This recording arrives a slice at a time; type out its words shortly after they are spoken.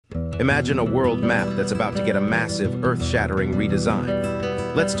Imagine a world map that's about to get a massive, earth-shattering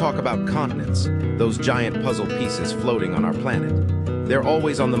redesign. Let's talk about continents, those giant puzzle pieces floating on our planet. They're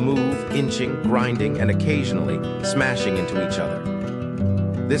always on the move, inching, grinding, and occasionally smashing into each other.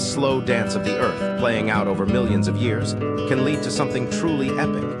 This slow dance of the Earth, playing out over millions of years, can lead to something truly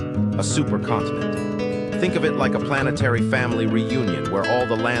epic, a supercontinent. Think of it like a planetary family reunion where all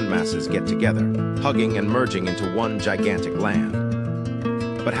the landmasses get together, hugging and merging into one gigantic land.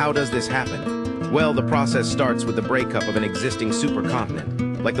 But how does this happen? Well, the process starts with the breakup of an existing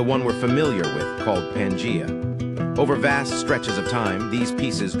supercontinent, like the one we're familiar with, called Pangaea. Over vast stretches of time, these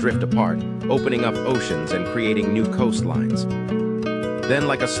pieces drift apart, opening up oceans and creating new coastlines. Then,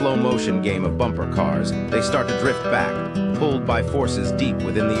 like a slow-motion game of bumper cars, they start to drift back, pulled by forces deep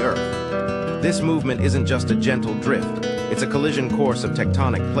within the Earth. This movement isn't just a gentle drift, it's a collision course of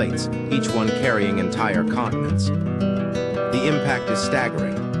tectonic plates, each one carrying entire continents. The impact is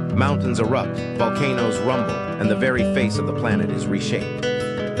staggering. Mountains erupt, volcanoes rumble, and the very face of the planet is reshaped.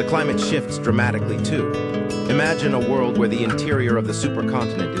 The climate shifts dramatically too. Imagine a world where the interior of the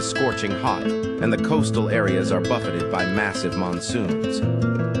supercontinent is scorching hot, and the coastal areas are buffeted by massive monsoons.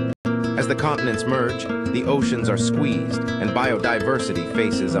 As the continents merge, the oceans are squeezed, and biodiversity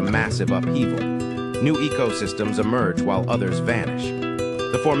faces a massive upheaval. New ecosystems emerge while others vanish.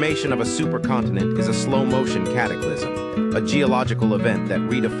 The formation of a supercontinent is a slow-motion cataclysm, a geological event that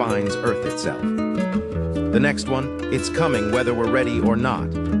redefines Earth itself. The next one, it's coming whether we're ready or not.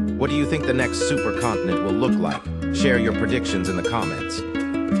 What do you think the next supercontinent will look like? Share your predictions in the comments.